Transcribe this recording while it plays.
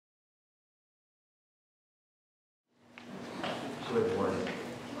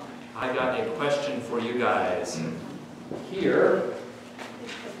got a question for you guys. Here,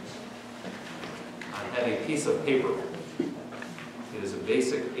 I have a piece of paper. It is a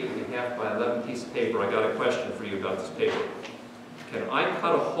basic 8.5 by 11 piece of paper. I got a question for you about this paper. Can I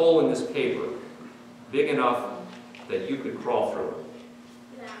cut a hole in this paper big enough that you could crawl through it?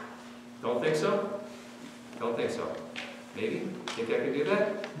 No. Don't think so? Don't think so. Maybe? Think I could do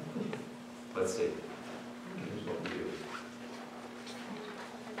that? Let's see. Here's what we do.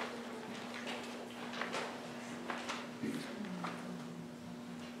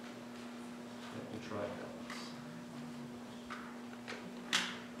 Let me try that.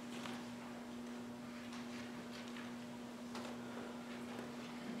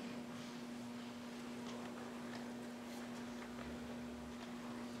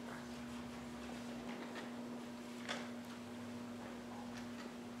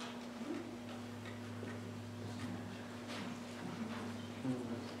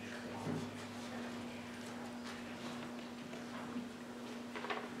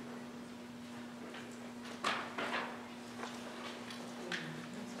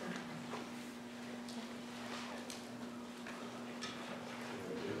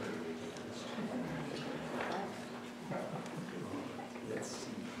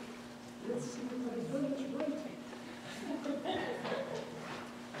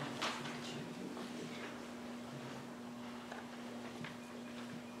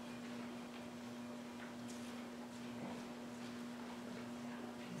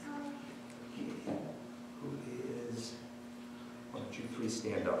 Please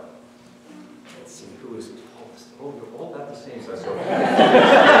stand up. Let's see who is tallest. Oh, you're all about the same size.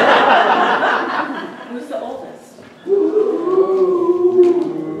 Who's the oldest? We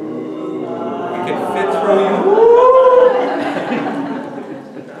can fit through you.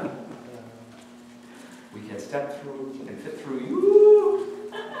 We can step through. We can fit through you.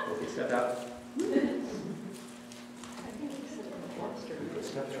 Okay, step out. We can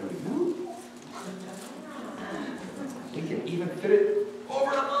step through you. We can even fit it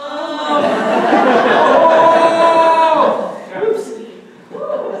over the mom! Oh! Oops.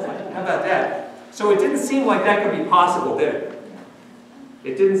 How about that? So it didn't seem like that could be possible, did it?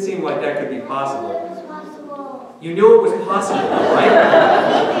 It didn't seem like that could be possible. It was possible. You knew it was possible, right?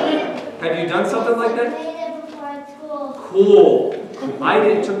 Have you done something like I that? made it before at school. Cool.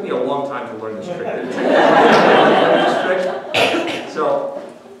 It took me a long time to learn this trick. Did it take you a long time to learn this trick? So,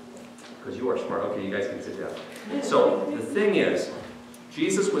 because you are smart. Okay, you guys can sit down. So, the thing is,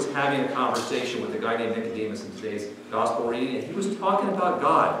 Jesus was having a conversation with a guy named Nicodemus in today's gospel reading, and he was talking about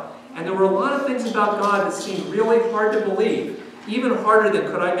God. And there were a lot of things about God that seemed really hard to believe. Even harder than,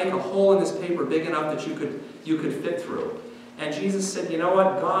 could I make a hole in this paper big enough that you could fit through? And Jesus said, you know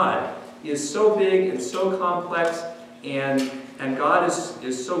what? God is so big and so complex, and God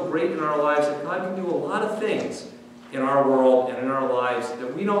is so great in our lives that God can do a lot of things in our world and in our lives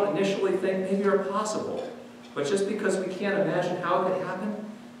that we don't initially think maybe are possible. But just because we can't imagine how it could happen,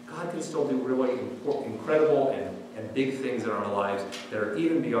 God can still do really incredible and big things in our lives that are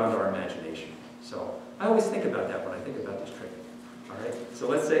even beyond our imagination. So I always think about that when I think about this trick. All right? So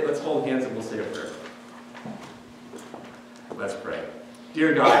let's hold hands and we'll say a prayer. Let's pray.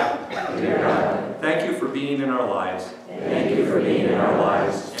 Dear God, thank you for being in our lives. Thank you for being in our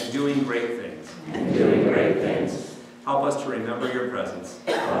lives and doing great things. and doing great things. Help us to remember your presence.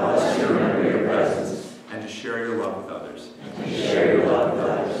 Help us to remember